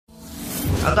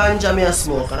A ganja me a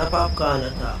smoke and a popcorn a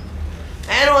talk.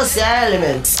 I know see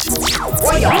elements.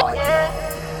 Oh yeah.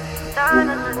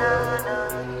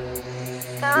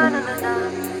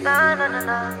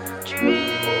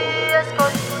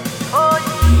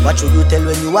 What should you tell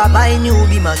when you are buying you?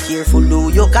 Be more careful, though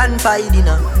you confide in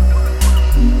her.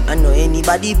 I know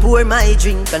anybody pour my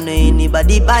drink, I know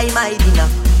anybody buy my dinner.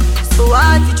 So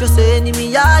hard for just an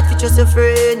enemy, hard for just a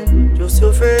friend. Just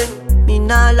your friend. Me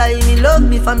nah lie, me love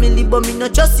me family, but me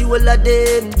not trust you all of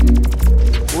them.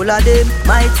 All of them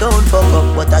might sound fuck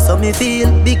up, but that's how me feel.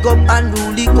 Big up and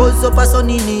rule, cause up a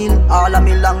sunny kneel. All of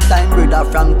me long time brother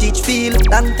from Teachfield.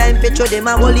 Long time petro them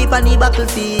a whole heap on the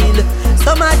battlefield.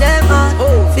 Some of them are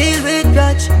filled with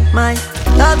grudge. My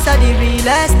dogs are the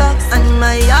realest dogs, and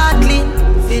my heart clean,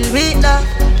 filled with love.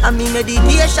 And me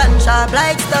meditation sharp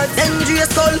like studs. Dangerous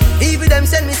skull, even them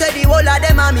send me say the whole of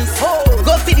them a miss.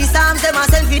 Go for the Psalms, them a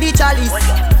send for the chalice.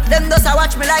 Them does a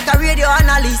watch me like a radio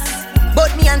analyst.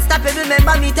 But me unstoppable,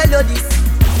 remember me tell you this.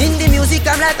 In the music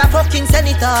I'm like a fucking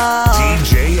senator.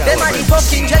 DJ them are the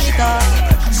fucking janitor.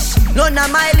 None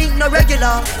of my link no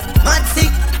regular. Mad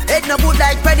sick, head no good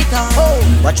like predator.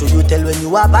 What should you tell when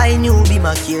you are buying you? Be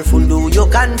more careful, though you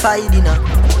confide in her.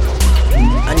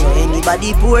 I know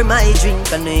anybody pour my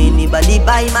drink, I know anybody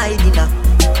buy my dinner.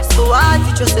 So hard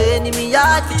for just an enemy,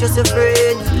 hard for just a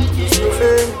friend. Just a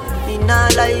friend. Me nah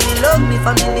lie, me love me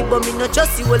family, but me not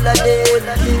trust you all of them.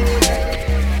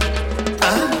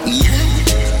 Yeah.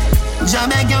 Jah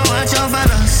beg you watch over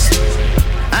us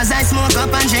as I smoke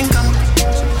up and drink up.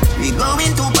 We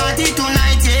going to party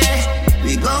tonight, yeah.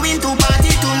 We going to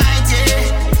party tonight, yeah.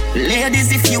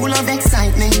 Ladies, if you love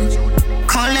excitement,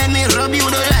 come let me rub you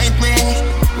the right way.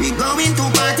 We going to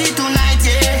party tonight,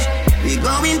 yeah. We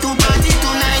going to party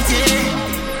tonight,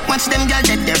 yeah. Watch them girls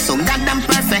get there so goddamn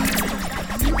perfect.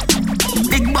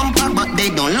 Big bumper, but they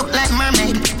don't look like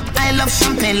mermaid. I love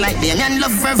champagne like Damien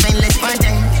love vervain. Let's party.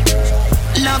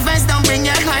 Lovers don't bring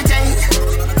your heartache.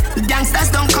 Gangsters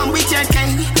don't come with your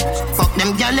cane. Fuck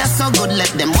them girls, you're so good.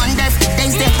 Let them wonder if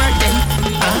today's their birthday.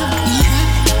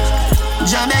 Yeah.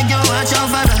 Jah beg you watch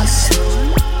over us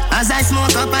as I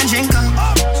smoke up and drink up.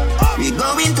 We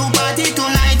going to party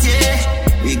tonight, yeah.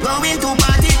 We going to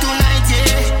party tonight,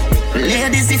 yeah.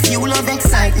 Ladies, if you love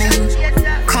excitement,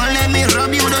 come let me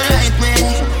rub you the right way.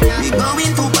 We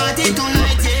going to party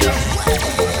tonight, yeah.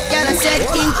 Girl, I said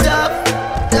think up,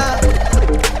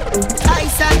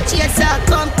 ice and chaser,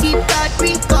 come keep that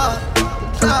drink up.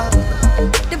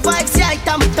 The vibes right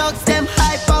and thugs them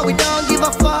hyper, we don't give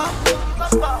a fuck.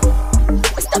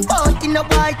 We step out in the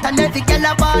white and every girl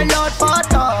a ball out for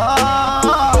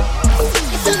talk.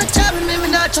 It's on the trouble, me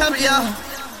not trouble, yo.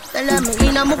 They let me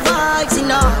in on my vibes, you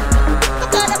know. I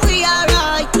gotta be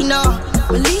alright, you know.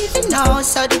 We leaving now,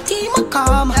 so the team will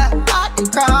come. Out the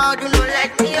crowd, do not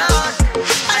let me out.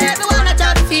 And everyone I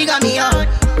try to figure me out.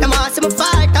 Them all see me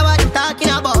fight, that's what I'm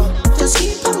talking about. Just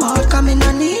keep them out, coming,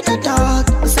 I need a dog.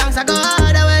 The songs I go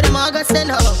harder, where them all go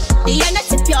send up. The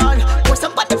energy pure, post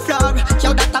up on the floor.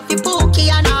 Yo, that a fi bookie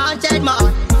and a 100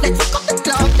 more. Let's fuck up the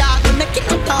club, dog, we making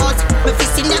no toes. We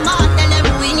fisting them out, tell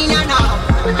them winning and all.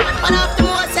 One of the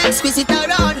most exquisite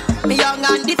around. Me young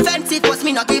and defensive, was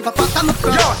me not give a fuck, I'm a pro.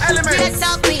 Yo, Element, yes,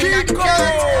 I'll be in the club.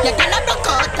 You cannot broke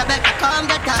out, I better come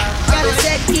get down. Girl, I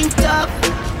said think up,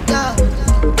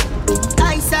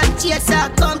 ice and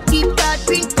chaser, come keep that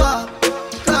drink up.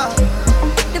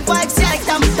 The vibes right,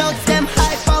 I'm thugs, them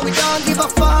hyper, we don't give a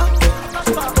fuck.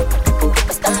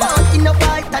 Step out in the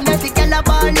white and every girl a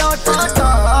ball out for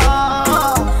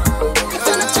talk. If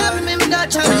you not trouble me,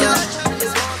 not trouble you.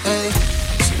 Hey,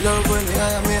 she love when me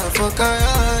hire me, I fuck her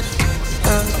hard.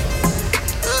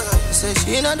 Say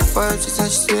she ain't on the vibe, she said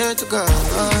she swear to God.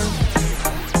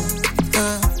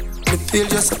 The pill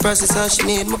just a process, how she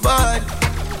need my body.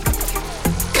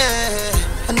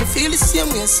 Yeah, and the feel the same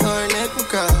way, so her neck me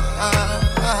cry.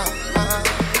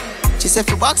 She said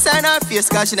for box her in her face,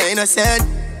 cause she not innocent.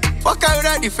 Fuck her with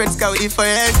her difference, cause we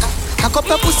different. I cup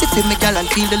her pussy for me, girl, and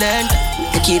feel the land.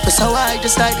 They keep us so high,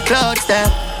 just like the clouds, them.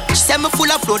 She said me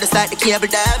full of flow, just like the cable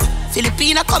dam.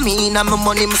 Filipina come in, and my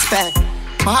money me spend.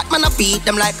 My heart man, I beat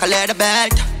them like a leather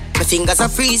belt. My fingers are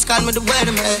freeze, call me the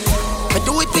weatherman. I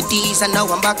do it with these, and now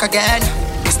I'm back again.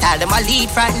 My style them, I lead,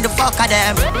 frighten the fuck of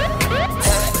them.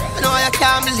 I know I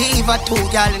can't believe I two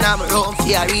y'all in my room for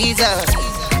a reason.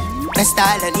 My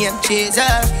style and name chaser.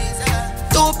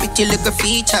 Two pretty little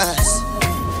features.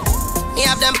 Me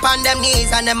have them on them knees,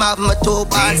 and them have my two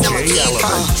balls, them a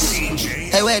keeper.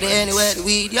 Hey, where they anywhere the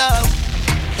weed, yo.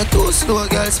 The two slow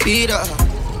girls speed up.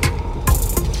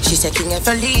 She said, King, if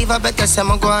I leave, I better say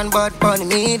I'm going bad for the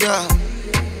media.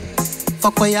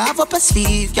 Fuck what you have up a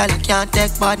sleeve, girl, I can't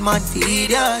take bad man feed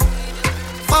ya.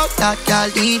 fuck that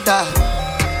girl lead that.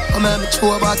 Come at me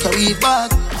throw back your weed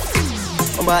back.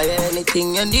 I'll buy you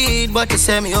anything you need, but you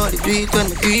say me only do it when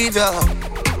me grieve ya.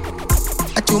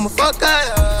 I do my fuck her,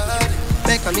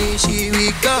 make her knee she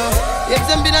weak up. If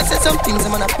them been I said some things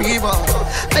I'm gonna pre-ball.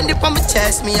 Bend it on my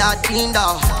chest, me heart cleaned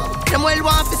off. Them well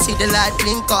want to see the light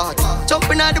blink out.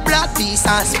 Jumping on the block piece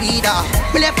and speed up.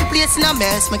 Me left the place in a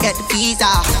mess, me get the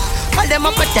visa. All them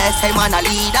up a test, I'm on a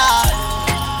leader.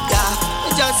 Yeah,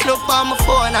 me just look on my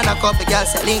phone and a couple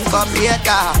girls say link up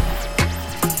later.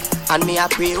 And me a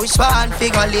pray which one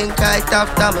figure link right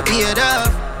after me beard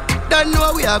up. Don't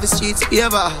know we have a streets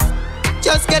favor.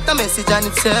 Just get a message and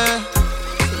it's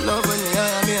love when you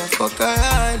hear me a fuck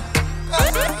alright.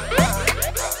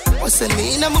 What's the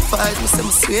mean I'm a fight, me say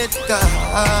me sweet girl.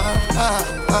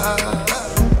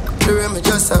 The room me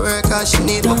just a work and she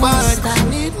need my body.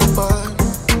 Need my body.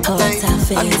 Hey,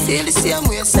 and me feel the same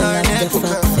way, sorry, girl.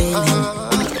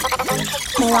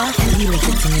 Me want to feel like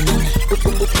it's in me.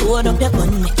 Load up your gun,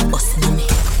 make it bust in me.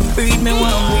 Breed me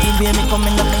one, breed, baby, come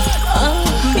in me.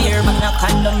 Beer, but no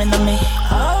condom in me.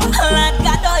 Lord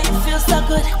God, oh, you feel so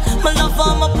good. My love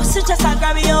for my pussy, just I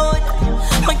grab you out.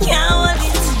 I can't hold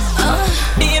it.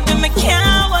 Baby, I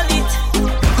can't hold it.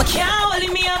 I can't hold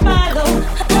it, me a ball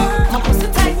out. My pussy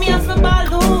tight me off a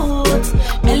ball out.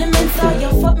 Elements are you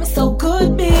fuck me so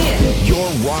good, babe.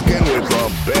 You're walking with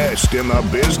the best in the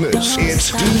business.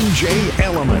 It's DJ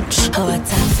Elements. Oh,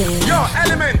 what's that feeling? Yo,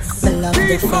 Elements. I love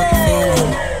the fuck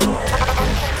feeling.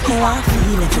 I want to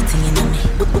feel everything in me.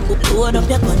 Load up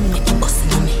your gun, make it bust in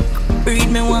me. Breed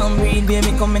me one, breed,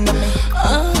 baby, come in me.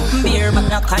 Beer, but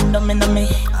no condom in me.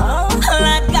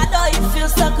 Lord God, oh, you feel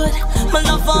so good. My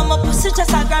love for my pussy,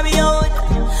 just I grab you out.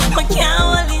 I can't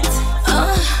hold it.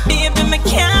 Baby, I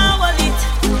can't hold it.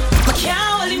 I can't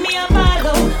hold it, me a ball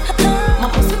out. My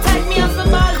pussy tight me off a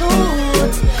ball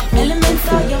out. Elements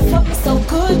are you fuck me so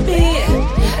good, babe.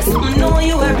 So I know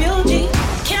you a real G.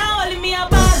 Can't hold it, me a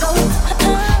ball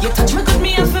out. You touch me good,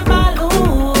 me off a ball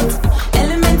out.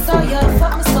 Elements are you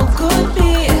fuck me so good,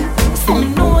 babe. So I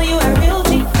know you a real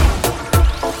G.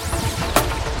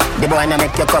 The boy na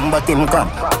make you come, but him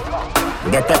come.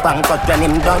 Get up and cut when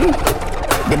him done.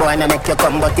 The boy na make you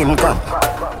come, but him come.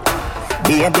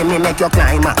 Baby, me make you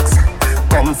climax.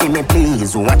 Come for me,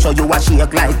 please. Watch how you wash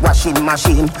shake like washing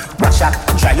machine. Wash up,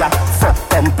 dry up, fuck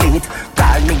complete.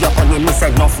 Call me your honey, me say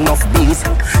enough bees.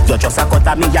 You just a cut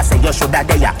at me, you say you shoulda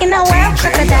there. In a world,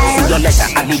 crocodile. See your letter,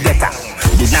 alligator.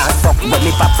 The last fuck when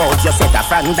me pop out, you set a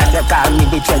friend that you call me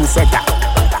the trendsetter.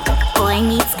 Boy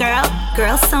needs girl,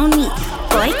 girl so neat.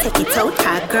 Boy take it out,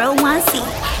 her girl want see.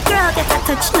 Girl get a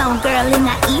touch now, girl in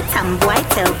a eat. And boy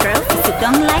tell girl to sit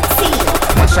down like tea.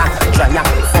 Wash up, dry up,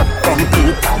 fuck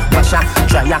complete. Wash up,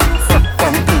 dry up, fuck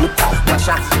complete. Wash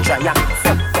up, dry up,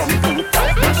 fuck complete.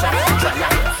 Wash up, dry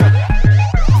up.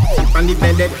 On the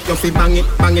bed, you feel bang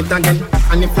it again.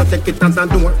 And if you take it as a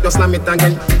door, you slam it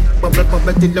again. Bubble,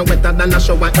 bubble till you wetter than a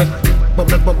shower head.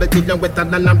 Bubble, bubble till you wetter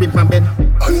than a river bed.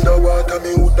 Underwater,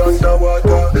 me hood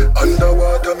underwater.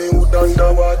 Underwater, me hood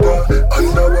underwater.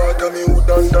 Underwater, me hood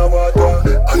underwater.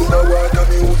 Underwater,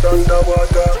 me hood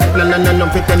underwater. No,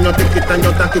 fit and you take it and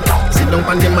you take it. Sit down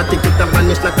on the matic, it a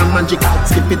vanish like a magic.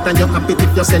 Skip it and you happy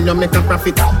if you sell, you make a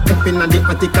profit. Up in the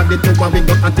attic of the two, we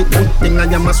go at it. Good thing I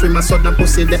am a swimmer, so the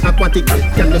pussy the aquatic.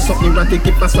 Can you suck erratic,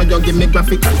 keep us so you give me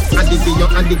graphic. Addict, you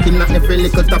addict in every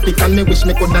little topic. And me wish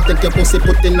me coulda take your pussy,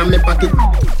 put in a me pocket.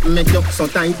 Make you so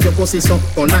tight, your pussy so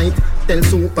polite. Tell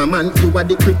Superman you are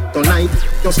the kryptonite.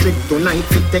 You're strict tonight,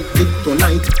 you take it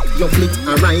tonight. Your fleet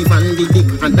arrive and the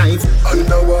dick and dive.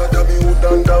 Underwater, me hood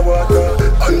underwater.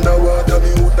 Underwater,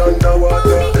 me hood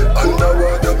underwater.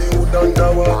 Underwater, me hood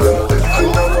underwater.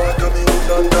 Underwater, me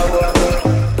hood underwater.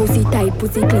 Pussy tight,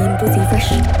 pussy clean, pussy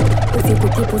fresh. Pussy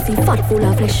pretty, pussy fat, full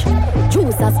of flesh.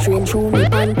 Juice a strain through me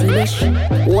panty mesh.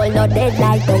 All not dead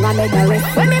like tongue and make the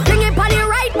rest. When me fling it on the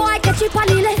right, boy, catch it on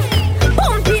the left.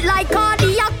 Pump it like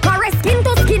cardiac arrest. Skin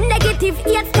to skin, negative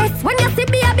 8 tests. When you see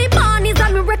baby born, is a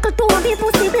miracle to be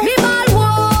pussy blessed. Me ball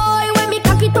boy, when me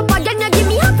cock it up again, you give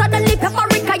me hotter than the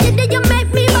paprika. You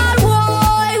make me ball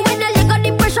boy, when you leg on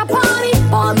the pressure for me.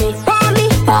 For me, for me,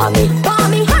 for me, for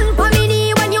me. Hand for me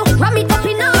knee when you ram it up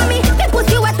in on me. The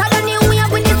pussy wetter than you wave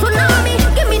with the tsunami.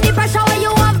 Give me the pressure when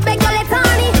you have beg your let on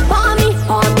me. For me,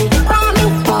 for me, for me,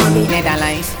 for me. Nether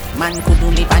life, man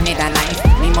couldn't live a nether life.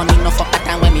 Me money no fuck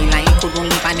at when me like. Couldn't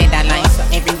live a nether life.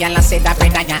 Every girl I said that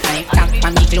bread I got hype. Tap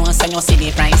on me clothes and you see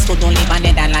the price. Couldn't live a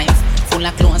nether life. Full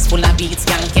of clothes, full of beats,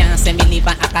 girl can't say me live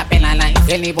a acapella life.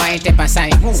 Any boy take a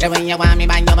side, say when you want me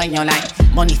bang you when you like.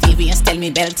 Money for waste, tell me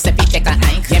belt, say fi take a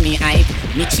hike. Yeah me hype,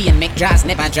 me chain make draws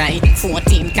never dry.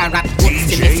 14 karat, good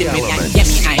to me see me like. Yeah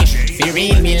me hype, fi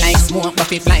real me like smoke, but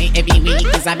fi fly every week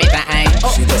is a better eye.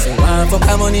 She doesn't want fuck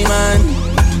a money man,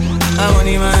 a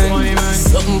money man.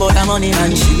 Something about a money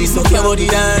man, she be suck your body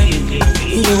down.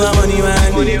 You a money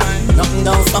man, nothing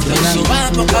don't fuck her. She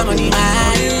want fuck a money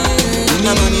man,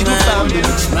 a money man.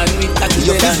 Man with cocky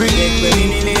you feel free,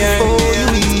 oh you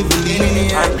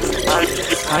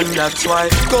and that's why.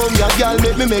 Come here,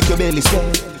 girl, make your belly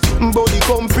swell. Body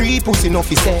come free, pussy no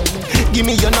fi sell. Give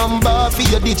me your number for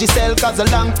your Digicel, cause a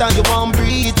long time you won't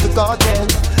breathe the cartel.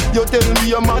 You tell me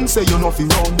your man say you no fi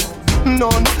run,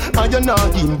 none, and you're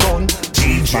not in gun.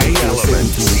 DJ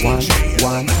Element.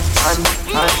 One,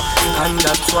 and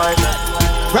that's why.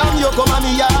 Ram you come on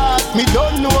me yard, me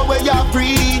don't know where you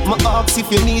breathe. My ox if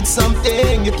you need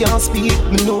something, you can't speak.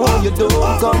 Me know you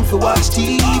don't come for watch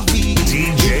TV.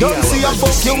 DJ Don't see a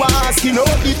fuck you ask, you know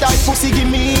the type pussy give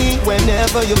me.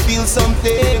 Whenever you feel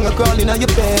something a crawling on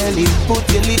your belly, put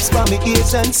your lips on me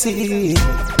ears and see.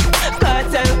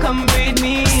 Cartel come breed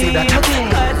me. See that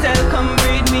again. Cartel come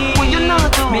breed me. What you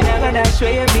not do? Me not gonna show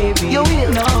you baby. You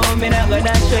will. No, me not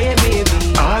gonna show you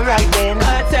baby. Alright then.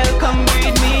 Cartel come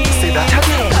breed me. See that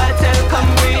again. Cartel come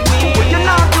breed me. What you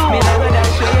not do? Me not gonna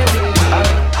show you baby.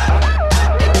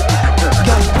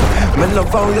 Me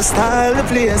love how you style the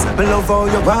place. Me love how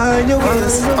you wind your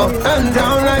waist up and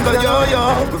down like a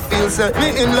yo-yo. Me feel set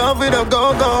me in love with a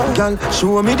go-go. Girl,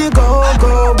 show me the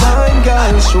go-go wine,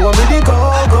 girl. Show me the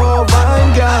go-go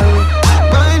wine, girl.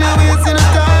 Mind your waist in a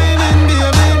timing,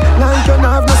 baby. Like you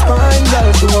have no spine, girl.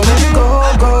 Show me the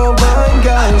go-go wine,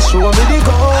 girl. Show me the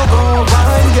go-go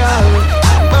wine, girl.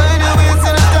 Mind your waist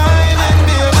in a timing,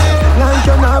 baby. Like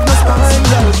you have no spine,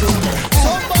 girl.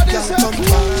 Somebody say,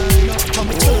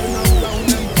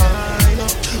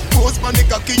 on the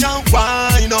cocky and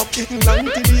wine up. King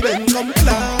to the bend, come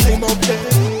climb up there.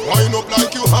 Wine up like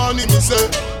you honey, me say.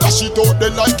 Dash it out there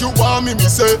like you want me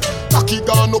say. Cocky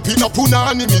gone up in a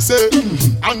punani, me say.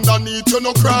 Underneath you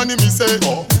no cranny, me say.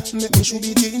 Oh. Make me should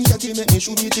be teen, catty, make me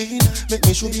should be teen. Make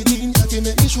me should be teen, catty,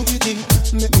 make me should be teen.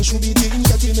 Make me should be teen,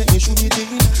 catty, make me should be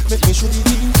teen. Make me should be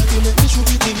teen, catty, make me should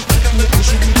be teen. Make me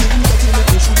should be teen, catty, make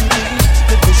me should be teen.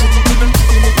 Make me should be teen,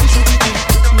 catty, make me should be teen.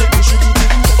 Make me should be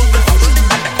teen.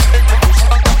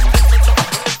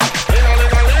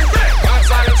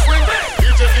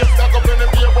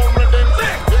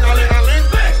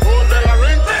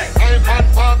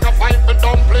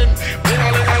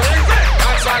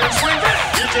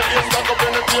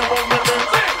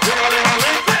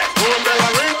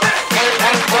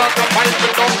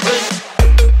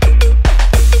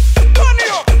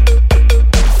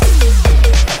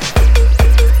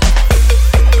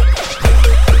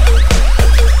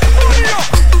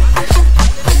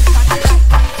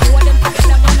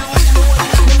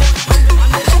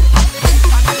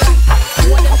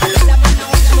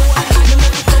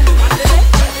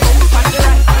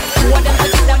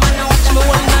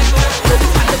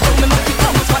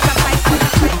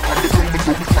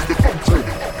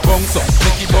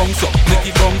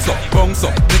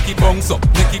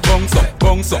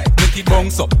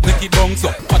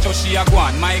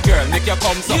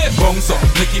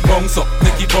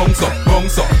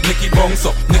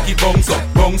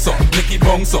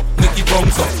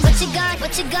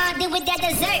 What you gonna do with that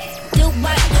dessert? Do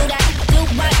what, do that, do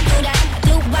what, do that,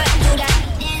 do what, do that.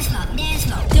 Dance slow, dance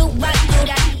slow. Do what, do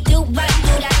that, do what,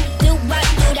 do that, do what,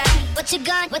 do that. What you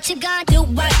gonna do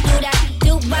what, do that,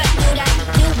 do what, do that,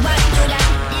 do what, do that.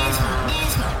 Dance slow,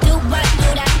 dance slow. Do what,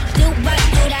 do that, do what,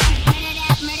 do that.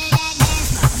 Murder that,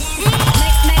 dance slow,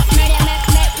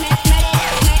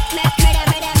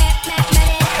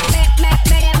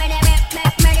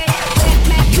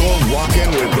 You're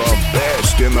walking with the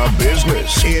best in the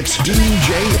business. It's DJ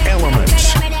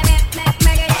Elements.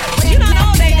 You know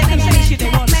all day they can say shit they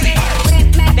want to say.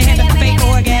 They had the fake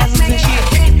orgasms and shit.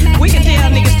 We can tell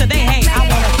niggas today, hey, I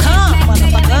wanna come,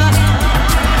 motherfucker.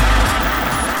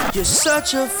 You're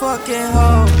such a fucking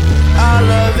hoe, I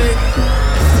love it.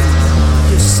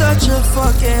 You're such a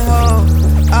fucking hoe,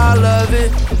 I love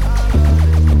it.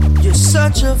 You're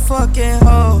such a fucking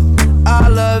hoe, I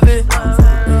love it.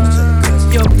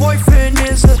 Your boyfriend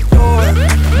is a dork,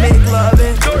 make love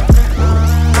it.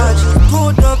 I just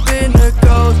pulled up in the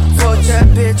ghost, fucked that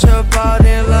bitch up out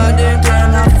in London.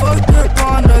 Then I fucked up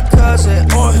on the cousin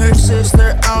or her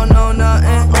sister, I don't know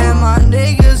nothing. And my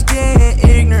niggas getting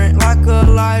ignorant like a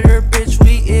lighter, bitch,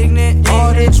 we ignorant.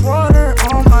 All this water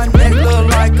on my neck look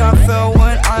like I fell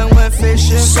when I went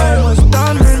fishing. So much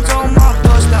diamonds on my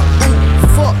bust now, ooh,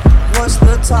 fuck, what's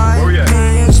the time?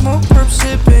 Me and smoke, perp,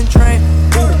 sippin', drain,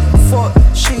 ooh, fuck,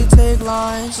 she take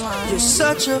lines. You're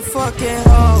such a fucking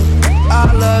hoe,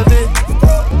 I love it.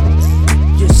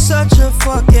 You're such a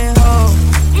fucking hoe,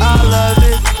 I love it.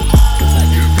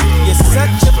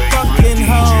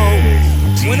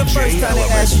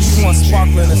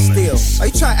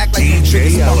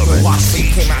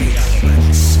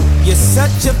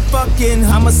 fucking.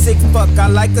 I'm a sick fuck, I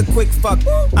like a quick fuck.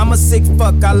 I'm a sick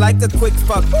fuck, I like a quick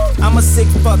fuck. I'm a sick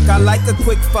fuck, I like a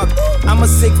quick fuck. I'm a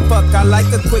sick fuck, I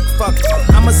like a quick fuck.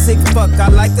 I'm a sick fuck, I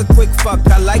like a quick fuck.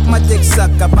 I like my dick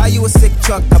suck. I buy you a sick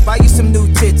truck. I buy you some new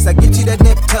tits. I get you that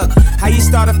nip tuck. How you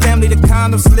start a family? The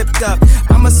condom slipped up.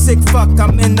 I'm a sick fuck.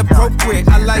 I'm inappropriate.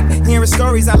 I like hearing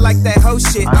stories. I like that whole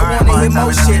shit. I wanna hear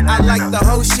more shit. I like the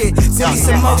whole shit. Send me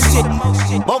some more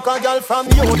shit. Book a girl from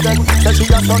UTech. Say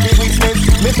she a study business.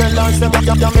 Me tell her say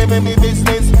me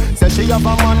business. Say she have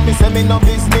a man. Me say me no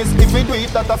business. If we do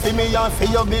it, that a fi me and fi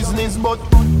your business. But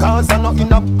cause I not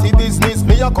in a the business.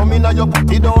 Me a come in a your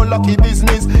putty don't lucky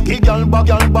business. Ki girl bag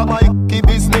my key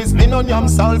business. Me no yam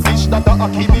selfish. That a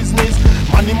key business.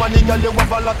 Money girl you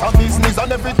have a lot of business.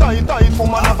 And every time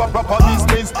woman have a proper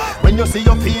business. When you see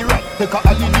your period, take a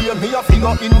holiday. Me a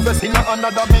figure invest in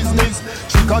another business.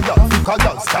 Chicago,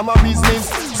 scammer business.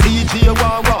 CG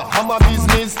Wawa, hammer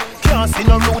business. Can't see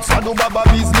no roots, I do baba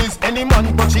business. Any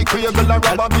man but she create a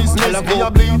rubber business. Me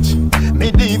a bleach,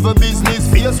 medieval business.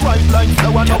 Face white like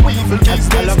flower, no evil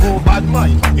business. Bad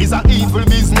mind is a evil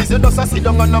business. You just a sit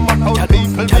down and a map out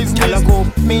people business.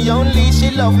 Me only,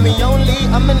 she love me only.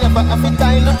 I'm never have a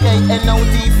time, okay,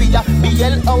 N-O-T for ya.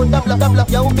 B-L-O-W-W,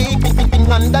 yo,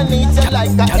 B-P-P-P underneath you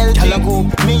like a L-G.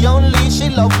 Me only, she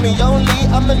love me only.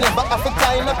 I'm never have a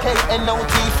time, okay,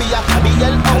 N-O-T for ya.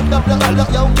 B-L-O-W-W,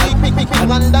 yo, B-P-P-P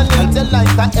underneath you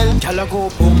like a L-G. Gyal go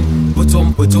boom, boom,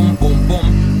 boom, boom, boom,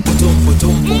 boom, boom,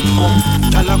 boom, boom.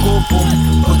 Gyal go boom,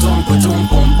 boom, boom,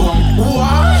 boom, boom.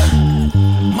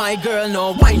 My girl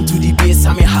no wine to the bass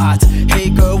of me heart. Hey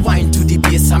girl, wine to the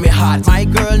bass of me heart. My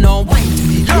girl no wine to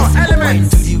the bass, wine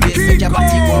to the bass. Make your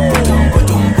body go boom, boom,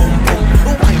 boom,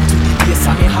 boom. Wine to the bass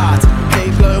of me heart. Hey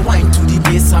girl, wine to the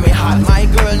bass of me heart. My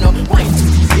girl no wine to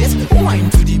the bass, wine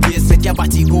to the bass. Make your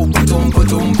body go boom, boom,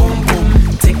 boom, boom, boom.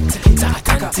 Tick, tick, tack,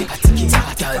 tack, tick, tick,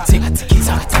 tack, tack, tick, tick,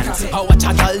 tack, tack. How watch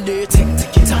a girl do tick,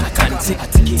 tick, tack, tack, tick,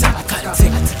 tick, tack, tack,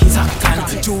 tick, tick, tack, tack.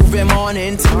 Juve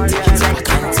morning, tick, tick, tack,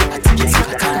 tack, tick, tick,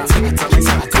 tack,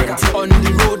 tack. On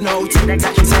the road now,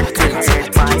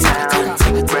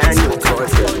 brand new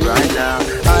courses right now.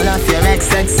 All of your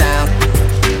XX out,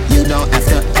 you don't have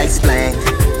to explain.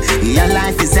 Your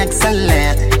life is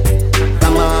excellent.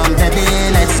 Come on, baby,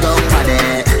 let's go party.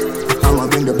 I'ma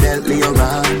bring the Bentley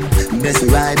around, best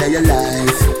ride of your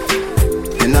life.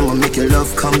 And I'ma make your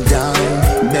love come down,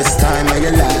 best time of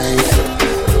your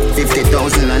life.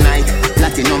 50,000 a night,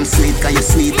 platinum sweet, cause you're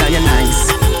sweet and you're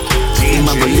nice.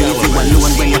 I'ma believe you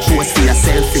alone when you post for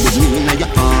yourself with me in your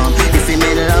arm. If you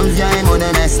made love, I'm on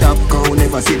a messed up cow.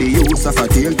 Never see the use of a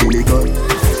tail till it cut.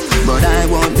 But I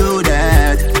won't do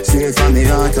that. Straight from the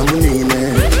heart, I'm mean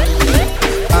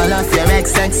it. All of your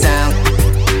XX out,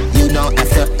 you don't have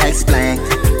to explain.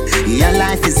 Your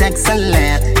life is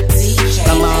excellent.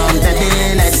 Come on, baby,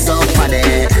 let's go party.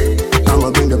 I'ma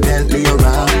bring the Bentley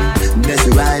around, best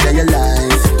ride of your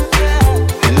life.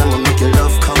 And I'ma make your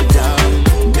love come down.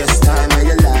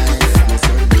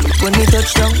 When we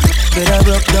touch down, get her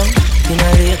broke down. In a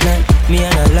late night, me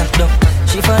and her locked down.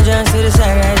 She found John to the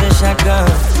side, ride the shotgun.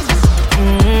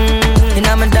 In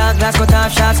my dark glass, cut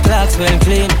off shots, clocks well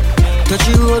clean. Touch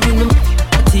you road with me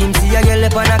team, see a girl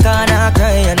up on a corner,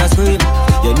 cry and a scream.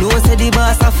 You know say the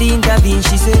boss have to intervene,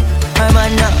 she say. I'm a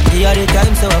now, give her the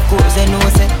time, so of course I know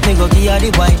say. Me go give her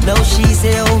the wine, now she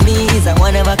say, oh me is a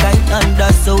one of a kind. And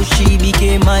that's how she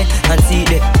became mine, and see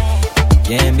that.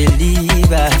 Can't believe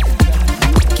I.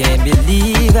 Can't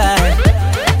believe I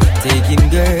taking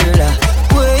girl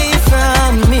away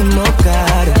from me, my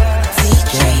God.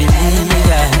 Can't believe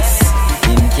I,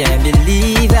 can't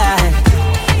believe I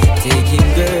taking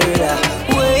girl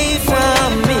away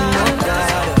from me, my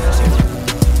God.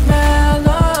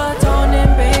 Melatonin,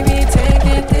 baby, take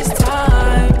it this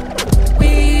time.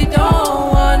 We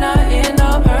don't wanna end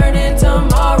up hurting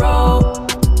tomorrow.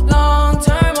 Long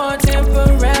term or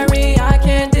temporary, I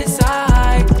can't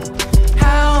decide.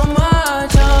 How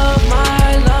much of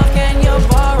my love can you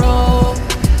borrow?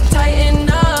 Tighten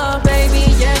up, baby,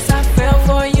 yes, I fell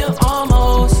for you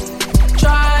almost.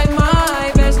 Tried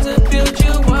my best to build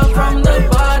you up from the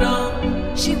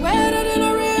bottom. She wetter than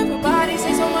a river, body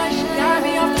say so much, she got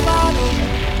me off the bottom.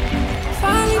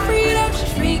 Finally freed up,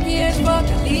 she's freaky as fuck,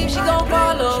 believe she gon'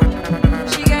 follow.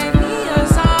 She gave me a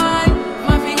sign,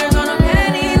 my fingers on a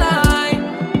penny line,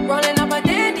 rolling up a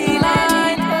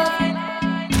dandelion.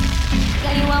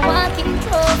 Girl, you a walking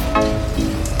trophy.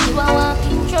 You a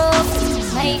walking trophy.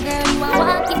 My girl, you a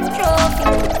walking trophy.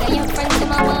 Girl, your friends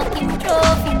them a walking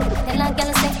trophy. Tell a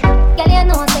girl say, girl, you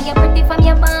know say you're pretty from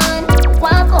your band.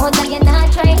 Walk out and you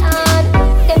not try hard.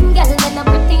 Them girls they not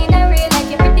pretty in a real life.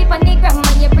 You're pretty from the gram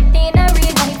and you're pretty in a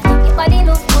real life. Your body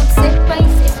look good, set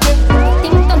price.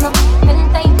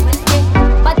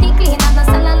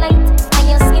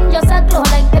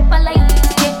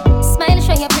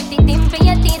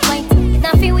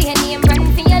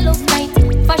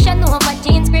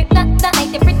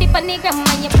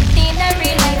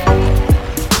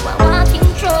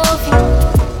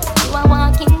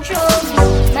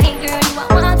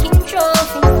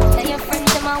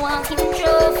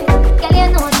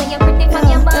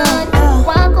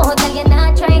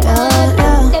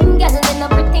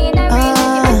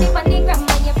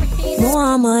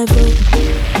 want my fruit.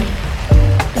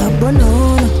 That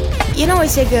banana. You know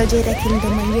it's your girl Jada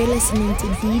Kingdom and you're listening to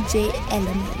DJ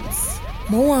Elements.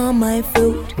 More want my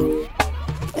fruit.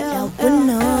 That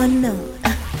banana.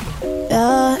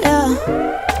 Yeah, yeah.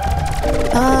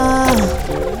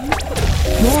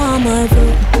 More want my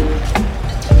fruit.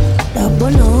 That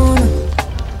banana.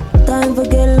 Time for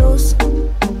get loose.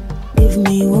 Give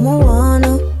me what I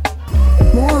wanna.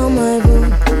 More want my fruit.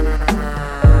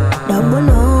 That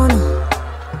banana.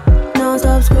 Now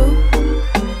stop screw.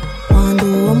 Wanna do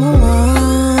what I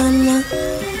wanna.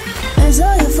 And so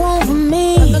your phone for me.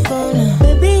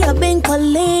 Baby, I've been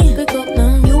calling.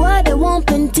 You are the one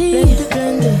plenty.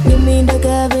 Give me the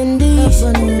Kevin D.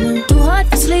 Too hard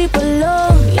to sleep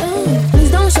alone.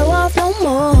 Please don't show off no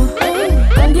more.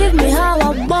 Come give me how I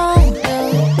want.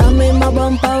 I'm in my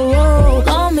bumper roll.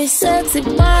 Call me sexy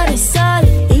body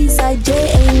solid. Eastside J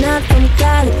ain't not from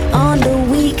Cali. On the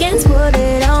weekends, put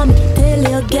it on me. Tell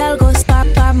your girl go start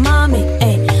by mommy.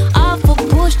 Ay, off or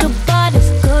push the buttons.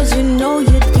 Cause you know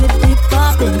you'd be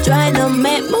poppin'. Try to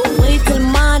make me wait till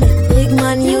morning. Big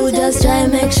man, you just try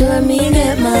make sure me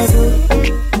get my food.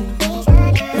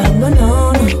 That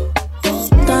banana.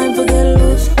 Time for get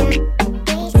loose.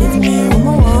 Give me what I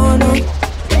wanna.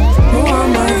 I want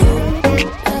my food.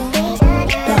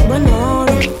 That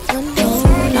banana.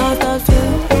 Now that's it.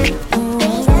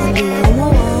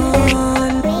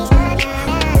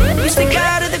 You stick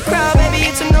out of the crowd, baby,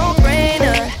 it's a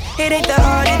no-brainer. It ain't that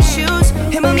hard to choose.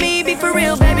 Him or me, be for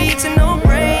real, baby, it's a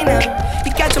no-brainer.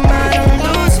 You got your mind on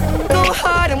loose. Go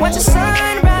hard and watch the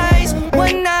sunrise.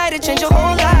 One night it change your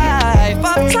whole life.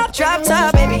 Pop top, drop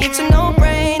top, baby, it's a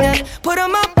no-brainer. Put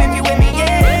 'em up if you with me,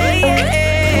 yeah, yeah,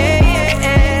 yeah,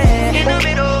 yeah. In the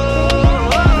middle.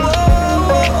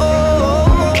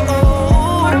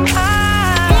 Put 'em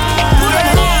high. Put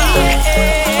 'em high, yeah, DJ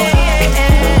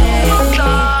Elements.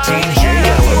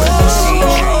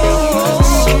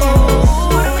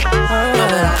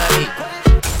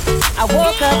 I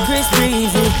woke up Chris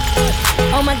Breezy.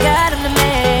 Oh my God, I'm the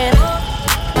man.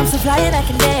 I'm so fly and I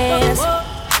can dance.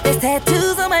 There's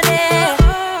tattoos on my neck.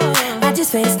 I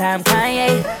just FaceTime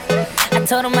Kanye. I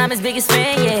told him I'm his biggest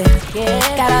fan, yeah.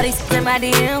 Got all these in my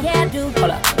DM. Yeah, I do.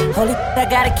 Hold up. Holy, I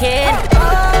got a kid.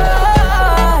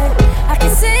 Oh, I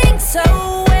can sing so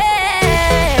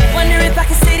well. Wonder if I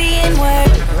can say the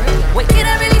N-word. Wait, can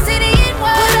I really say the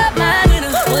N-word? What up, my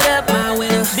winner? What up, my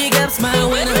winner? Big ups, my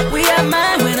winner. We are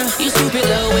my winner. You stupid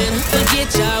little winner. Forget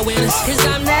y'all winners. Cause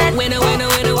I'm that winner, winner,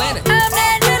 winner, winner. I'm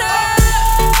that winner.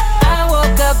 I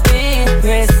woke up in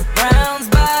Chris Brown's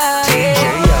body. DJ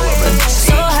Elements.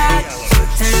 So hot,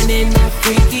 turned into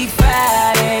Freaky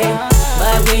Friday.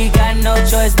 But we got no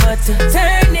choice but to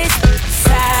turn this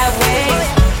sideways.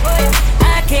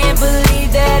 I can't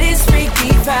believe that it's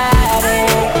Freaky Friday.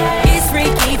 It's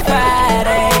Freaky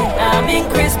Friday. I'm in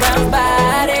Chris Brown's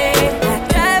body. I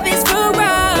drive his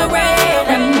Ferrari.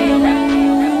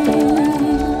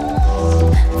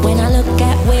 When I look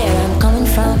at where I'm coming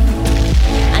from,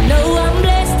 I know I'm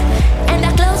blessed, and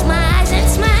I close my eyes and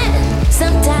smile.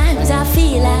 Sometimes I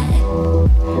feel like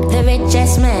the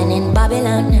richest man in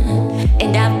Babylon,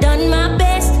 and I've done my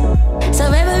best,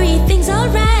 so everything's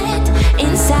alright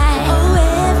inside.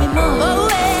 Oh,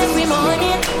 every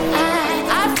morning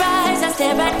I rise, I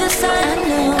stare at the sun.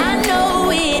 I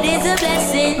know it is a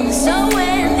blessing, so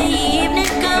when the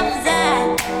evening comes,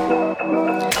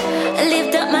 I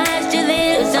lift up my eyes to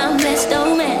this, I'm blessed,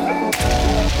 oh man.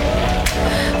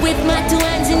 With my two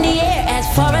hands in the air, as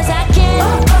far as I can.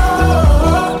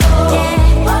 Yeah.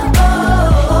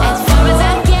 As far as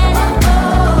I can.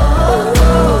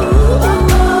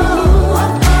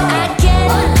 I can,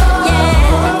 yeah.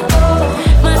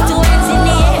 My two hands in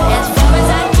the air, as far as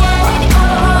I can.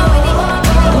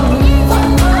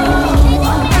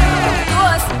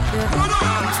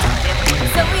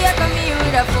 So we are coming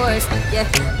with a force, yeah.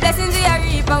 Blessings we are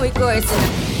reaping, we coursing.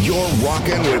 You're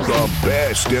rocking with the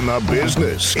best in the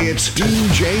business. It's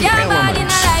DJ You're bad in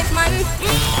Elements. a life, man.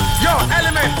 Yo,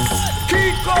 Elements,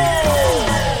 Kiko!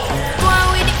 Go on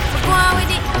with it, go on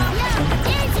with it.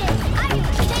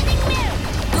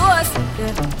 Ghost,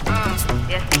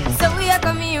 yeah. So we are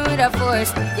coming with a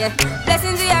force, yeah.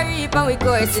 Blessings we are reaping, we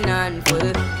coursing on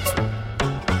full.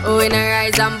 Oh, we not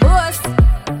rise and boast.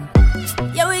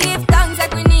 Yeah, we give thanks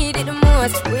like we need it the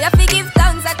most. We have to give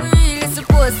thanks like we really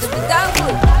supposed to be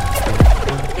thankful.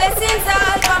 Blessings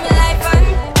all for my life and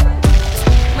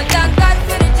my thank God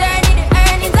for the journey, the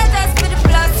earnings, not just for the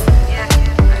plus.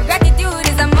 Gratitude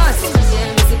is a must.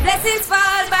 Yeah, me see blessings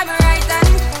fall by my right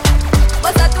hand.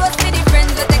 But I toast for the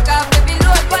friends that take off the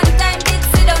load. One time did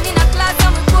sit down in a class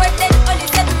and we poured then only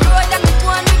said the road and we go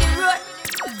on with the road.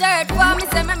 Third for me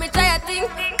say me try a thing.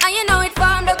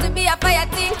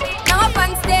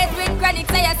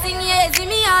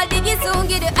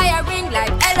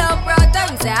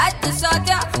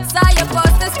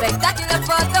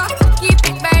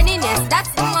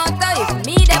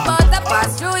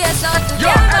 stress out to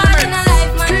get on in a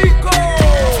life, man.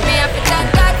 Me have to thank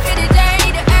God for the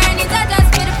journey, the earnings are just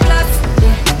for the plus.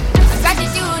 Yeah.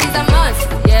 Gratitude is a must.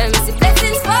 Yeah, me see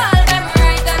blessings fall, them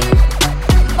right on.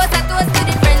 But I toast to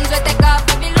the friends we take off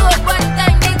every load. One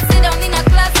time they sit down in a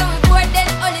class on board, then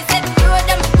only said the road,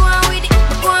 them go on with it,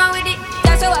 go on with it.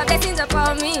 That's how our blessings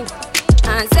upon me.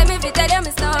 And send me to tell them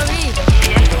a story.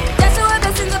 That's how our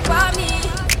blessings upon me.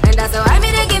 And that's how I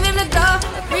made to give him the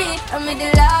glory. I'm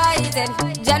delighted.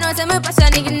 Jah knows I'm a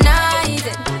passion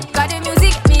ignited. Got the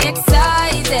music get me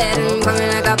excited. Coming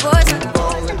like a potion.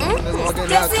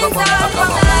 Blessings all from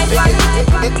the life of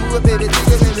life. Do a baby, take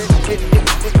a baby.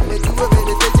 Do a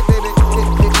baby, take a baby.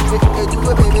 Do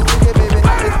a baby, take a baby.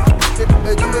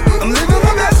 I'm living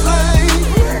my best life.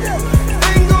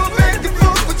 Ain't going back and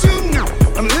forth with you now.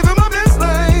 I'm living my best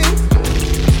life.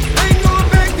 Ain't going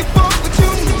back and forth with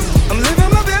you now. I'm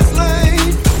living my best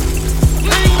life.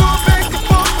 Ain't going back and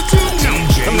forth with you now.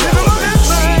 I'm living my best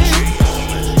life.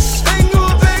 Ain't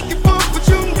going back and forth with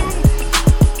you now.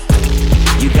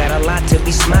 You got a lot to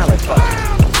be smiling for.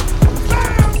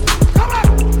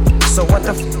 So what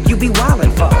the f you be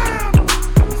wildin' for?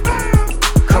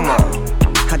 Come on,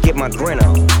 I get my grin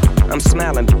on. I'm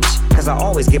smiling, bitch, cause I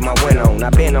always get my win on.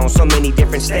 I've been on so many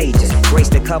different stages,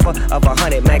 graced the cover of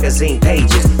 100 magazine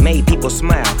pages, made people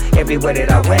smile everywhere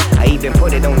that I went. I even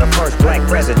put it on the first black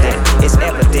president. It's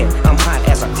evident I'm hot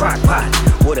as a crock pot,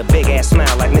 with a big ass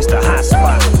smile like Mr. Hot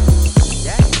Spot.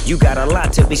 You got a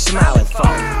lot to be smiling for.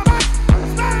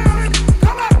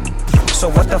 So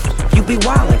what the f you be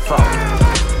wildin' for?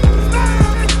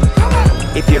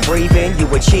 If you're breathing, you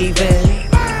achieving.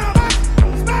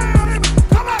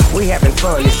 We having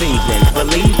fun this evening,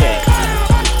 believe that.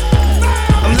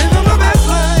 I'm living my best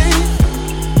life.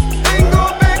 Ain't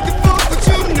going back and forth with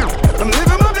you now. I'm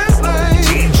living my best life.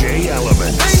 DJ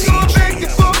Element. Ain't going back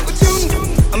and forth with you now.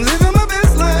 I'm living my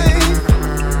best life.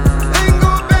 Ain't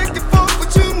going back and forth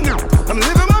with you now. I'm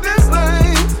living my best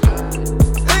life.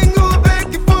 Ain't going back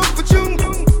and forth with you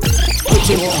now.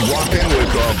 You're rocking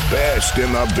with the best in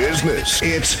the business.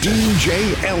 It's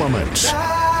DJ Element.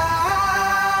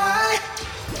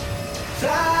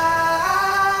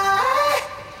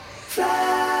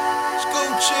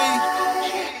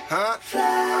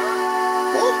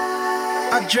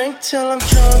 I drink till I'm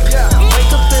drunk,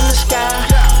 wake up in the sky,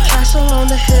 castle on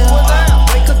the hill,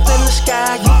 wake up in the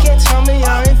sky, you can't tell me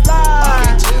I ain't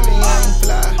fly.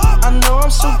 I know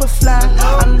I'm super fly,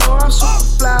 I know I'm super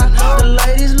fly, the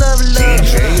ladies love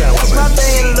that's why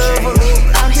they in love with me,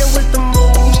 out here with the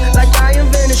moves, like I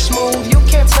invented smooth, you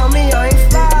can't tell me I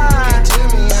ain't fly.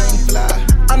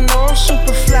 I know I'm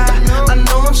super fly, I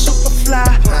know I'm super fly.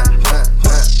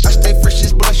 I stay fresh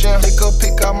as blushing,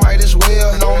 pick up, might as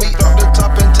well. Know me, drop the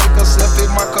top and take a selfie,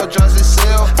 my car drives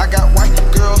itself. I got white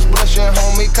girls blushing,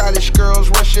 homie, college girls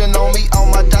rushing on me. All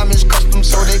my diamonds custom,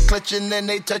 so they clutching and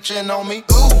they touching on me.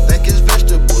 Ooh, think it's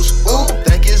vegetables, ooh,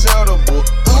 think it's edible,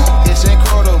 ooh, it's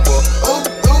incredible, ooh,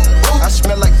 ooh, ooh. I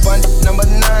smell like fun, number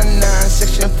 99,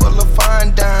 section full of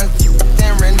fine dimes.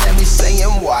 Staring at me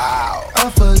saying, wow.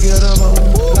 Unforgettable,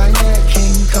 like that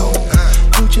King Cole.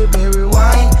 Gucci berry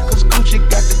wine, cause Gucci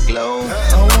got the glow.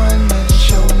 A one-man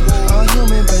show, a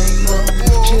human bankroll.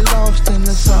 She lost in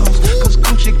the sauce, cause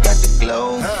Gucci got the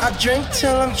glow. I drink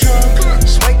till I'm drunk,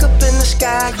 just wake up in the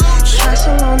sky,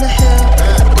 castle on the hill,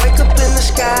 wake up in the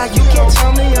sky, you can't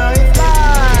tell me I ain't fly.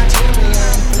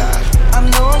 I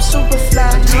know I'm super fly,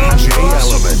 I know I'm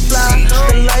super fly.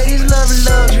 The ladies love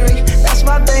luxury, that's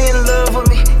why they in love with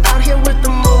me. Out here with the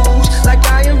moves, like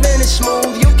I invented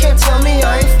smooth, you can't tell me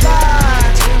I ain't fly.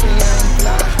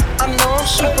 I know I'm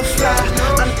super fly.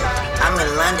 I'm in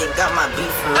London, got my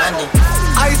beat from London.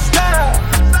 I style,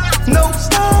 no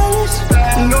stylish,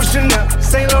 no Chanel,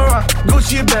 Saint Laurent,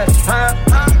 Gucci bag, huh?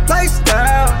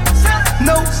 Lifestyle,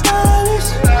 no stylish,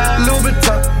 Louis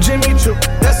Vuitton, Jimmy Choo,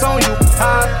 that's on you,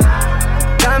 huh?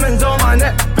 Diamonds on my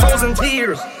neck, frozen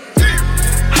tears,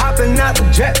 hopping out the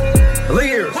jet,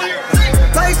 Lears.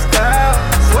 Lifestyle,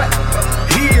 sweat,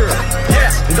 here,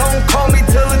 yes, don't call me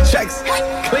till the checks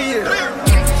clear.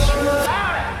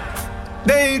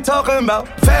 They ain't talking about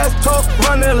fast talk,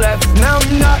 running laps. Now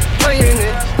I'm not playing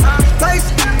it.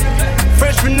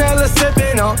 Fresh vanilla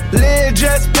sipping on, lid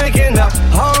just picking up.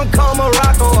 Hong Kong,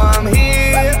 Morocco, I'm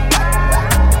here.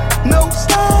 No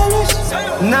stylish,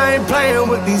 and I ain't playing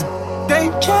with these. They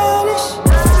childish.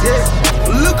 Yeah,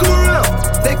 look around,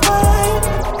 they quiet.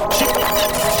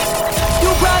 You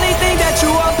probably think that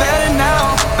you are better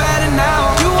now, better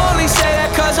now. You only say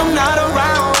that cause I'm not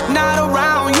around, not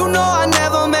around. You know I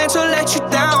never meant to let you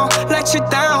down, let you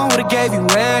down. Would've gave you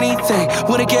anything,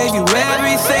 would've gave you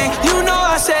everything. You know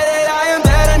I said that I am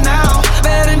better now,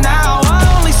 better now. I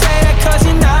only say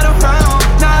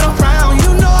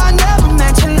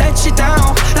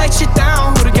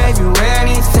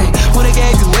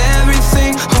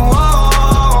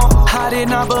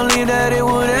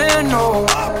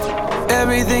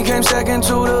came second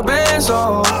to the band,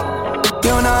 so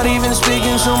you're not even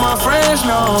speaking to my friends,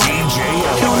 no.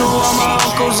 You knew all my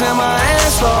uncles and my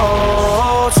aunts,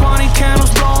 so 20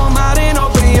 candles, blow 'em out and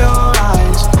open your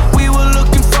eyes. We were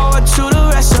looking forward to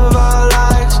the rest of our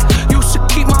lives. Used to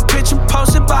keep my picture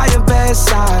posted by your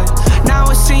bedside. Now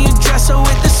I see you dresser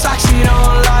with the socks you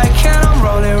don't like. And I'm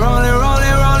rolling, rolling,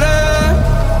 rolling, rolling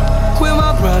with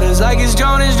my brothers like it's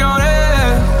Jonas, Jonas.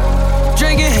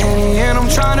 Drinking Henny and I'm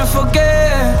trying to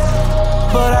forget,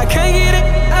 but I can't get it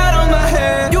out of my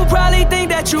head. You probably think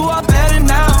that you are better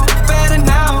now, better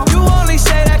now. You only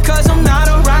say that cause I'm not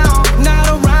around, not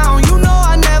around. You know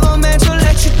I never meant to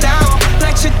let you down,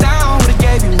 let you down. Would've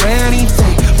gave you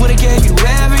anything, would've gave you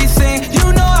everything.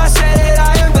 You know I said that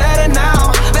I am better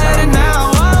now, better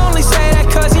now. I only say that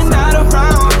cause you're not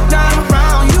around, not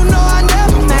around. You know I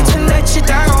never meant to let you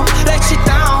down, let you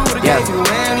down. Would've gave you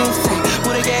anything,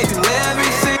 would've gave you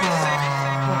everything.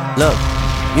 Look,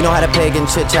 you know how the pagan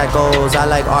chit-chat goes. I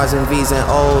like R's and V's and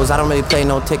O's. I don't really play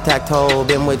no tic-tac-toe.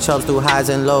 Been with chubs through highs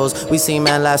and lows. We seen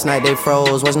man last night, they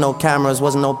froze. Wasn't no cameras,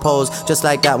 wasn't no pose. Just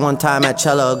like that one time at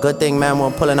Cella. Good thing man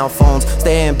we're pulling out phones.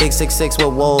 Stay in big 6'6"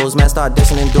 with woes. Man start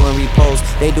dishing and doing repos.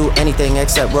 They do anything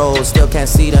except rolls. Still can't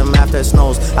see them after it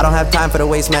snows. I don't have time for the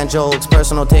waste man jokes.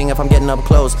 Personal thing if I'm getting up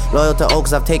close. Loyal to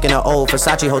Oaks, I've taken an O.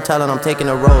 Versace Hotel and I'm taking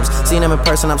the robes. Seeing them in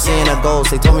person, I'm seeing a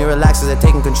ghost. They told me relax as they're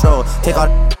taking control. Take all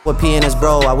with P and his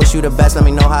bro. I wish you the best, let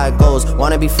me know how it goes.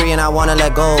 Wanna be free and I wanna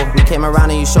let go. We came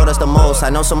around and you showed us the most. I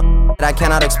know some that I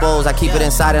cannot expose. I keep it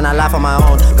inside and I laugh on my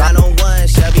own. 901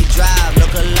 Shelby Drive,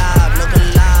 look alive, look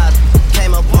alive.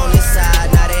 Came up on this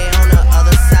side, now they on the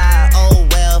other side. Oh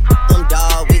well, them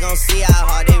dog, we gon' see how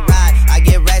hard they ride. I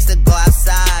get racks to go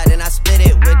outside and I split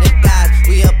it with the guys.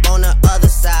 We up on the other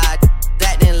side,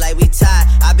 acting like we tied.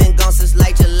 I've been gone since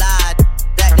like July,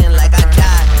 acting like I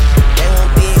died. They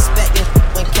won't be expecting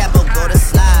when Capo go to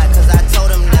slide, cause I told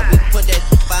them that we put that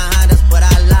behind us, but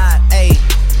I lied. Ayy,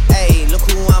 ayy, look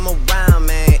who I'm around,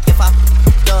 man. If I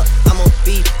f***ed up, I'ma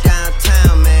be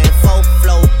downtown, man. Full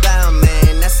flow bound,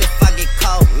 man. That's if I get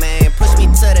caught, man. Push me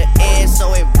to the edge,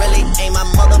 so it really ain't my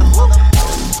mother.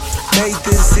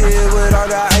 Nathan's here with all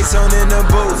the ice on in the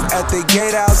booth. At the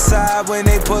gate outside, when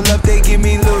they pull up, they give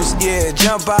me loose. Yeah,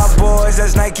 jump out, boys.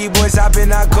 That's Nike boys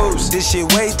hopping our coast. This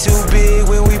shit way too big.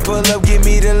 When we pull up, give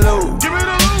me the loot. Give me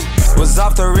the loot. Was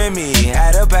off the Remy,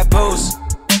 had up at post.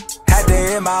 Had to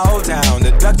hit my old town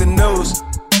to duck the news.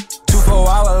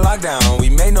 24-hour lockdown, we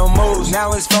made no moves.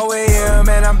 Now it's 4 a.m.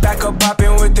 and I'm back up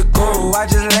popping with the crew. I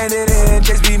just landed in,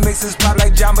 JB mixes pop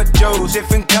like Jamba Joe's.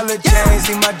 Different color chains,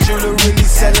 see my jewelry really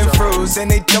selling fruits. And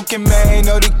they joking, man,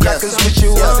 know the crackers wish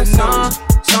you was the news.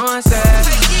 Someone said,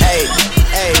 hey,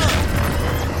 hey,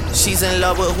 she's in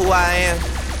love with who I am.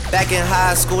 Back in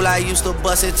high school, I used to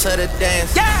bust it to the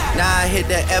dance. Now I hit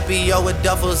the FBO with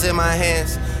duffels in my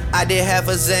hands. I did half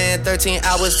a Zan, 13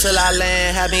 hours till I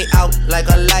land. Had me out like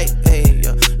a light, ayy,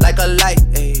 like a light,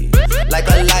 ayy, like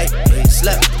a light, ayy.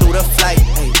 Slept through the flight,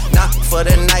 ayy, not for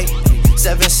the night.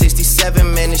 767,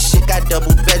 man, this shit got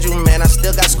double bedroom, man. I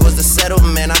still got scores to settle,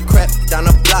 man. I crept down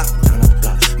the block,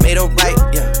 made a right,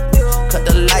 yeah. Cut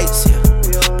the lights, yeah.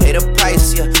 Pay the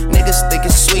price, yeah. Niggas think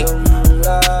it's sweet,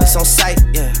 it's on sight,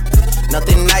 yeah.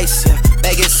 Nothing nice, yeah.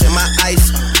 Baguettes in my ice,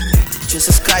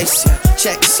 Jesus Christ, yeah.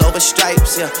 Checks over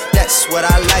stripes, yeah. That's what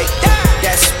I like, yeah.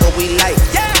 That's what we like.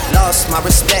 Lost my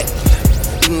respect,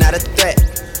 you not a threat.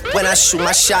 When I shoot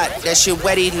my shot, that shit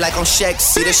wetty like on Shaq.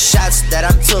 See the shots that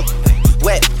I took,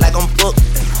 wet like on Book,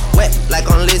 wet like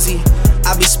on Lizzie.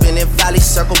 I be spinning valley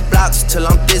circle blocks till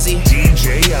I'm dizzy.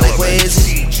 Like where is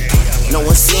he? No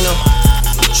one seen him.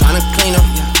 Tryna clean him.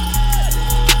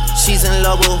 She's in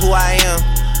love with who I am.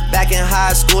 Back in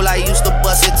high school, I used to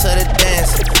bust it to the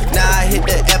dance. Now I hit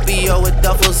the FBO with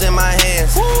duffels in my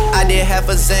hands. I did half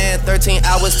a Zan, 13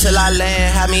 hours till I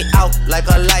land. Had me out like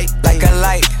a light, like a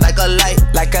light, like a light,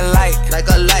 like a light, like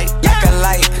a light, like a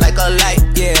light, like a light.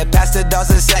 Yeah, past the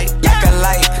doors and say, like a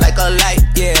light, like a light.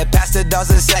 Yeah, past the doors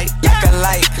and say, like a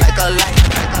light, like a light.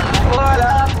 Hold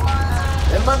up.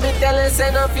 Them a be telling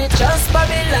say no fi trust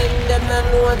Babylon. Them no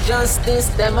know justice,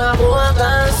 them a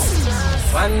bogus.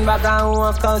 One bag of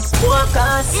workers,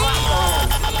 workers.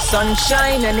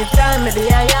 Sunshine anytime me the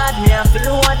yard, me a fi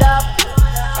load up.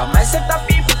 And my set of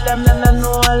people, them no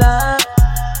know a lot.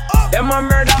 Them a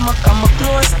murder, me come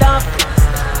close up.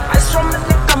 I strum me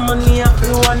lick money up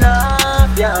you one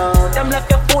up, yo. Them left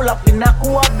you full up in a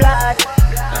cool blood.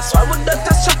 That's why with the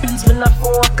touch shoppings, me not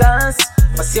focus.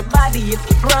 Cause your body, if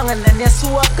you wrong and then you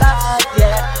swap out,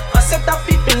 yeah. I set up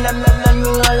people, them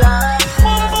know a lot.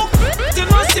 You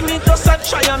know see me just a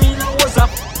try and me nose up.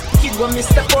 kid when me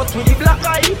step out with the black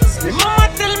eyes. Me mama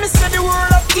tell me say the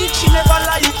world of teach she never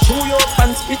lie. Chew your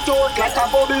and spit out like a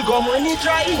bubble gum when it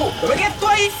dry. We get to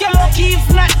if you're lucky, if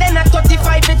not then at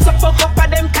 35 it's a fuck up of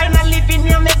them kind of living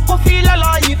you make you feel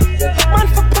alive. Man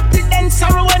for put the then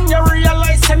sorrow when you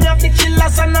realize and you have the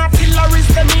killers and not killers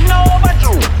them in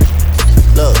overdue.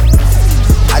 Look,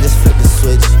 I just flipped the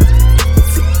switch.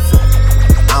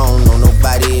 I don't know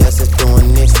nobody else that's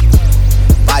doing this.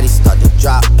 Body start to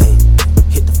drop, ayy,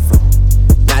 hit the floor.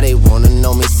 Now they wanna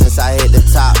know me since I hit the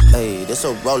top, ayy. This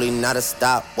a rolling, not a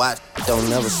stop, watch, don't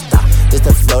never stop. This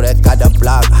the flow that got the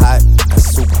block hot, that's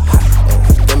super hot,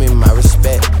 ayy. Give me my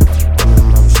respect,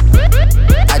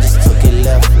 I just took it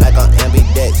left like on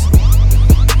ambidex.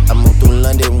 I moved through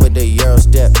London with the Euro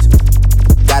steps.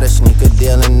 Got a sneaker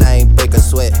deal and I ain't break a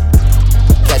sweat.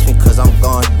 Catch me cause I'm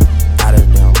gone, out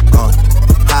of there I'm gone.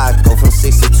 I go from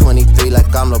 6 to 23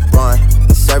 like I'm LeBron.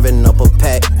 Serving up a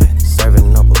pack,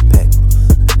 serving up a pack.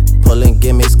 Pulling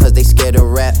gimmicks cause they scared to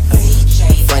rap.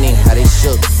 Funny how they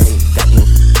shook, ay, got me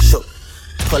shook.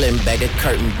 Pulling back the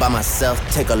curtain by myself,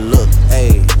 take a look.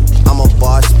 Ay, I'm a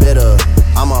bar spitter,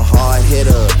 I'm a hard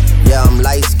hitter. Yeah, I'm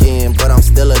light skinned, but I'm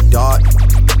still a dark.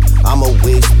 I'm a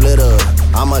wig splitter,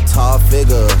 I'm a tall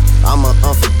figure. I'm an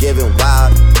unforgiving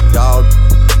wild dog.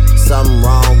 Something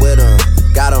wrong with him,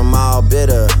 got him all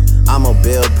bitter. I'm a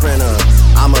bill printer,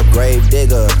 I'm a grave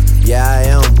digger. Yeah, I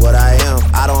am what I am.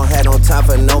 I don't have no time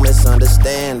for no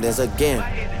misunderstandings again.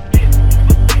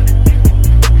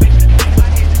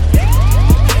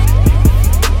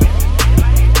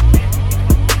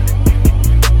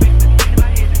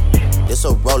 It's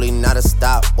a rolling, not a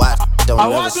stop. Watch, don't I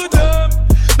never want to stop.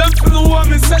 them for the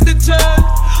woman set the chain.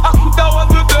 I could have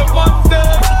want to them one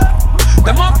day.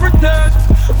 Them a pretend,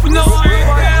 we know I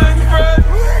ain't friend.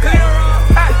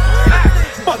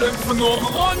 But them for no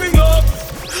warming up.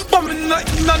 But me not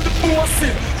in on the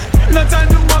bossing. Not time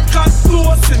to my cat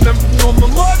closing. Them for no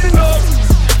morning up.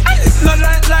 And it's not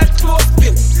like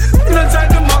closing. Not time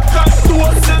to my cat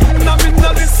closing. I mean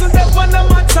not listen to them when them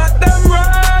a chat them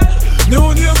right.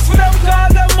 No name for them call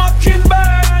them a king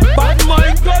bad. Bad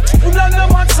mind got full and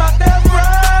them a chat them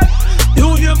right.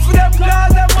 No name for them call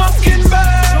them a king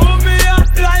bad. Show me up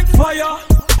like fire.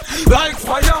 Like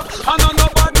fire. And on a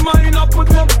bad mind I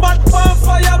put up bad on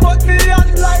fire. But me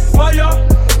hot like fire.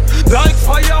 Like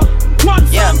fire. One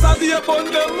times I be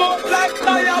upon them up like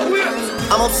fire.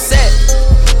 I'm upset.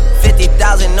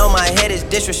 50,000 on my head is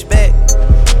disrespect.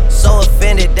 So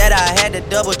offended that I had to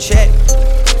double check.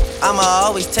 I'ma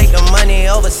always take the money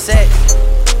over sex.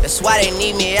 That's why they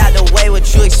need me out the way,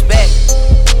 what you expect.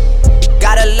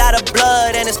 Got a lot of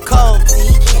blood and it's cold.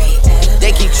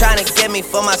 They keep trying to get me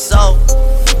for my soul.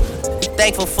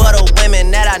 Thankful for the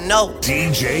women that I know.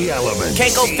 DJ Element.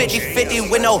 Can't go 50-50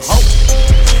 with no hope.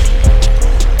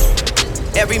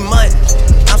 Every month,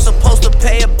 I'm supposed to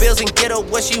pay her bills and get her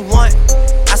what she want.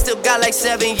 I still got like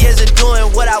 7 years of doing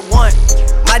what I want.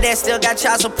 My dad still got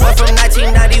child support from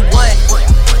 1991.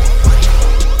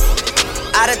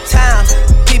 Out of town,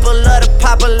 people love to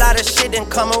pop a lot of shit and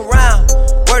come around.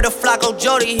 Word to Flacco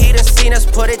Jody, he done seen us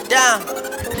put it down.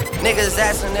 Niggas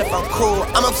asking if I'm cool,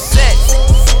 I'm upset.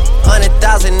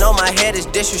 100,000 on my head is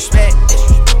disrespect.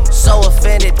 So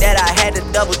offended that I had to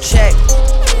double check.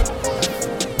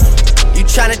 You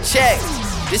tryna check,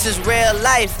 this is real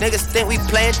life, niggas think we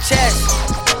playing chess.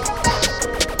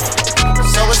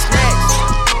 So what's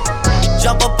next?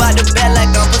 Jump up out the bed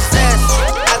like I'm possessed.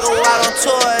 I go out on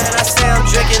tour and I say I'm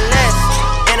drinking less.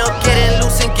 And I'm getting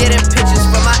loose and getting pictures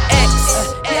from my ex.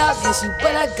 Yeah, I miss you,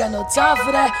 but I got no time for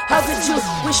that. How could you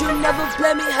wish you never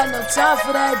play me? Had no time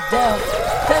for that. Damn,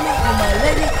 play me with my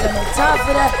lady, got no time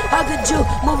for that. How could you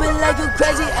moving like you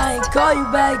crazy? I ain't call you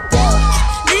back down.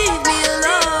 Leave me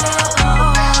alone.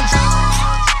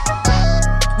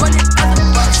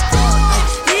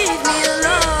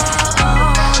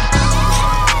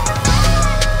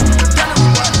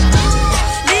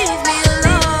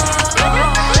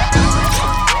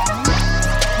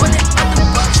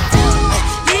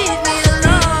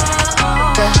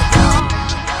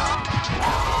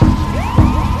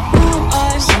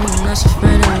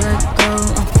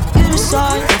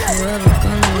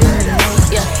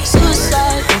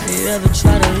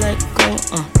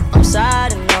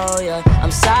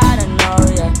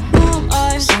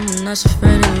 Not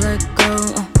afraid to let go.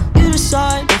 You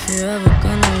decide if you're ever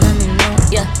gonna let me know.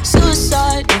 Yeah,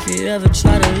 suicide if you ever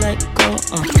try to let go.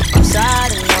 I'm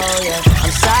sad, I know, yeah.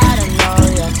 I'm sad, I know,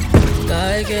 yeah.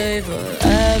 I gave her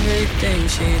everything.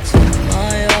 She took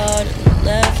my heart and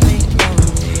left me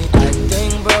lonely. I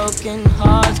think broken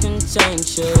hearts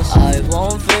contagious. I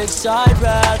won't fix, I'd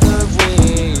rather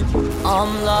weep.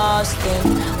 I'm lost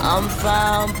and I'm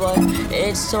found, but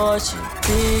it's torture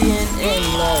being in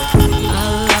love. I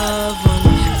love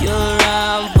when you're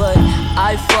around, but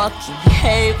I fucking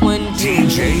hate when you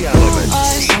DJ Element.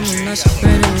 I'm not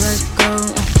afraid to let go.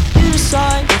 You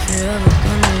decide if you're ever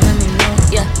gonna let me know.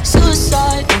 Yeah,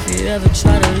 suicide if you ever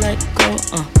try to let go.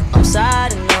 I'm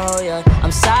sad, I know, yeah.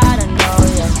 I'm sad, I know,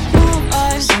 yeah.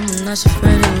 I'm not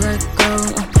afraid to let go.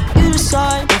 You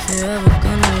decide if you're ever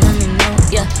gonna let me know.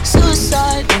 Yeah,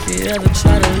 suicide if you ever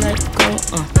try to let go.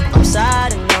 I'm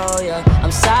sad, I know, yeah.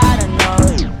 I'm sad, I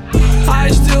know. I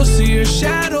still see your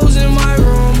shadows in my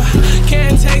room.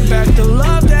 Can't take back the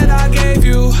love that I gave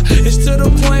you. It's to the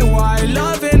point where I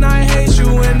love and I hate you,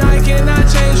 and I cannot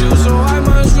change you, so I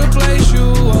must replace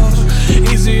you.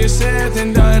 Easier said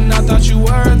than done. I thought you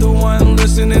were the one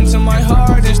listening to my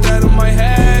heart instead of my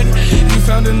head. You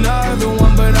found another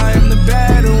one, but I am the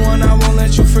better one. I won't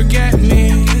let you forget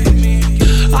me.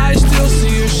 I still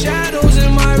see your shadows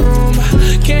in my room.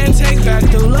 Can't take back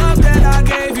the love that I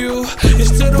gave you.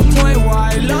 It's to the point where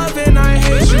I love and I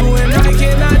hate you, and I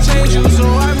cannot change you, so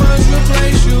I must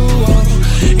replace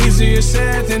you. Easier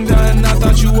said than done. I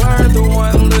thought you were the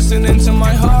one listening to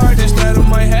my heart instead of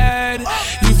my head.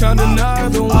 You found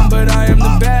another one, but I am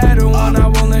the better one. I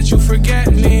won't let you forget